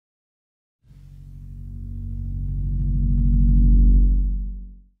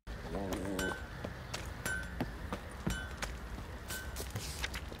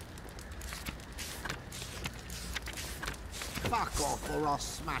or I'll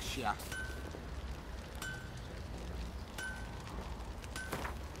smash ya.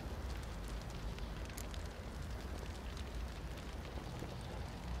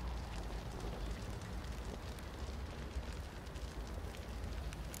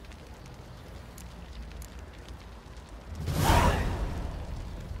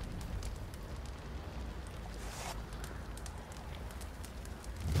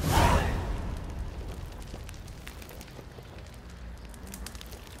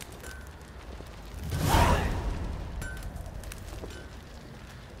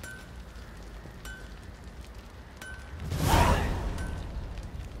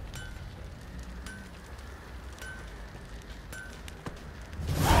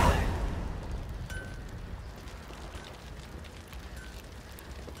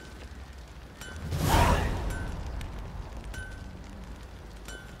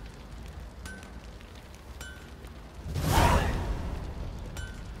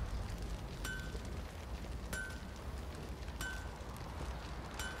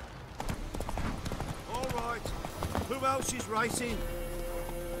 Who else is racing?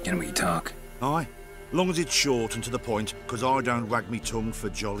 Can we talk? Aye, long as it's short and to the point, because I don't wag me tongue for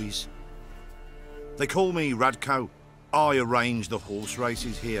jollies. They call me Radko. I arrange the horse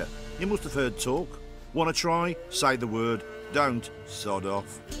races here. You must have heard talk. Want to try? Say the word. Don't, sod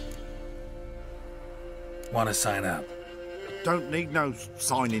off. Want to sign up? Don't need no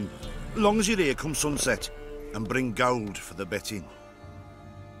signing. Long as you're here come sunset, and bring gold for the betting.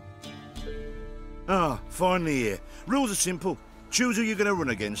 Ah, finally here. Rules are simple. Choose who you're going to run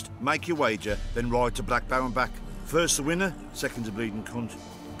against, make your wager, then ride to Blackbough and back. First the winner, second's a bleeding cunt.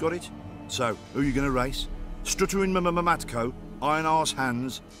 Got it? So, who are you going to race? Stuttering Mattko, Iron-Arse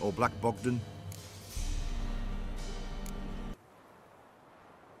Hans, or Black Bogdan?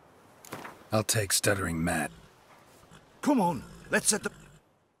 I'll take Stuttering Matt. Come on, let's set the...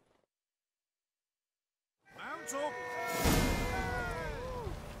 Mount up!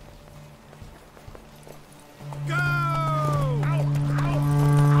 Go! Out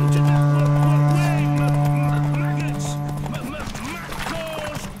of the way, maggots!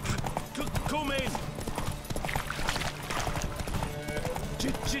 Mattko's! Come in!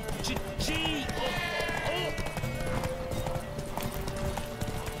 G!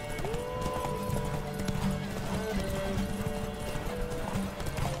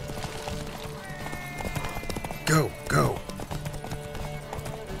 Go, go.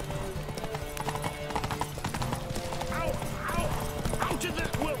 Out of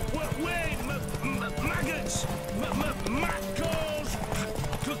the way, maggots! Mattko's!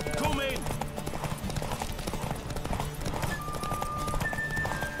 Come in!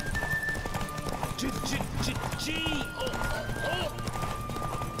 G!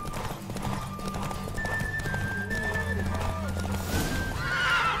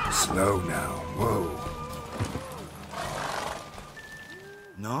 Slow now, whoa.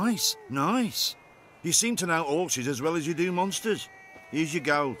 Nice, nice. You seem to know horses as well as you do monsters. Here's your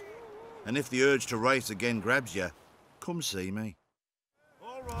gold. And if the urge to race again grabs you, come see me.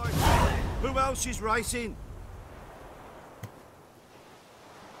 All right. Who else is racing?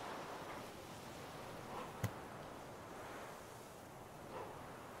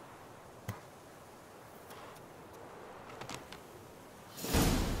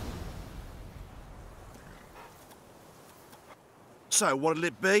 So, what'll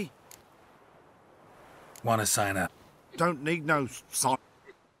it be? Want to sign up? Don't need no sign.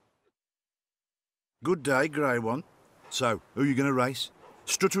 Good day, grey one. So, who are you going to race?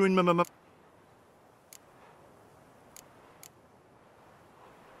 Stuttering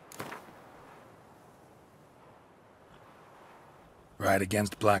Right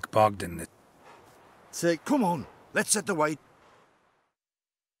against Black Bogdan. Say, come on, let's set the weight.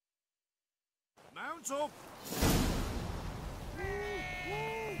 Mount up!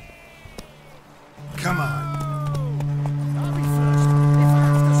 Come on. I'll be first if I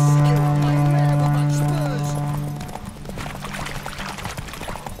have to skewer my mare with my spurs.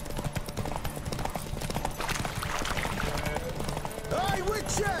 Hey,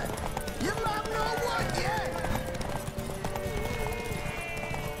 Witcher! You might know what yet?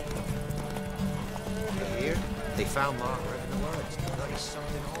 You hear? They found Margaret in the woods. Bloody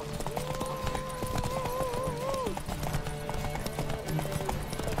something on.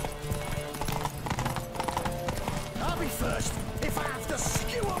 First, if I have to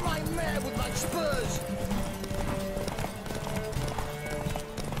skewer my mare with my spurs.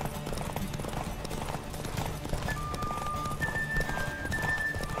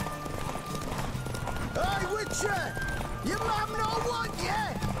 Hey, Witcher! You might know what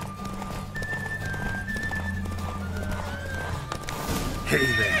yet? Hey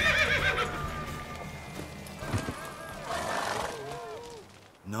there.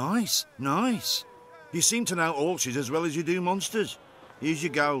 Nice, nice. You seem to know horses as well as you do monsters. Here's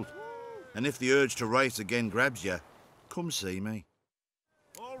your gold. And if the urge to race again grabs you, come see me.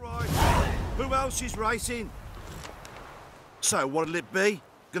 All right. Who else is racing? So what'll it be?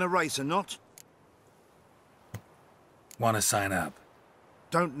 Gonna race or not? Want to sign up?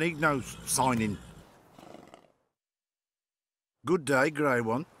 Don't need no signing. Good day, grey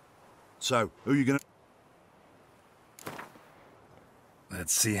one. So, who you gonna...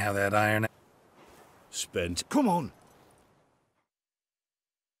 Let's see how that iron... Spent. Come on.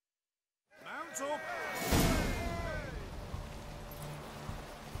 Mount up.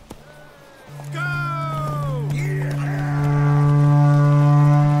 Go!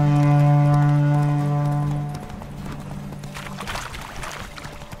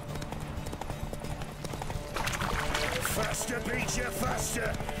 Faster, beat you,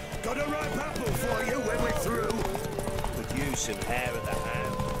 faster. Got a ripe apple for you when we're through. Could use some hair of the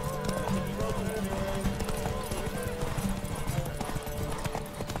hand.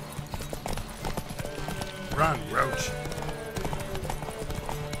 Run, Roach.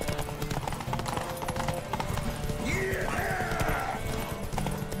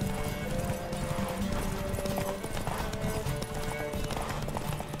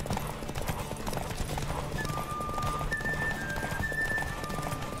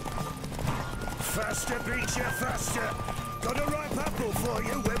 Faster, beat you, faster. Got a ripe apple for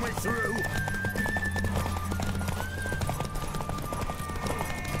you when we're through.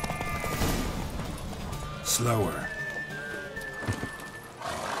 Slower.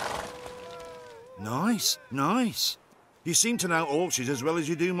 Nice, nice. You seem to know horses as well as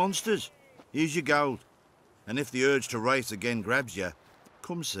you do monsters. Here's your gold. And if the urge to race again grabs you,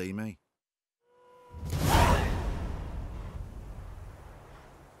 come see me.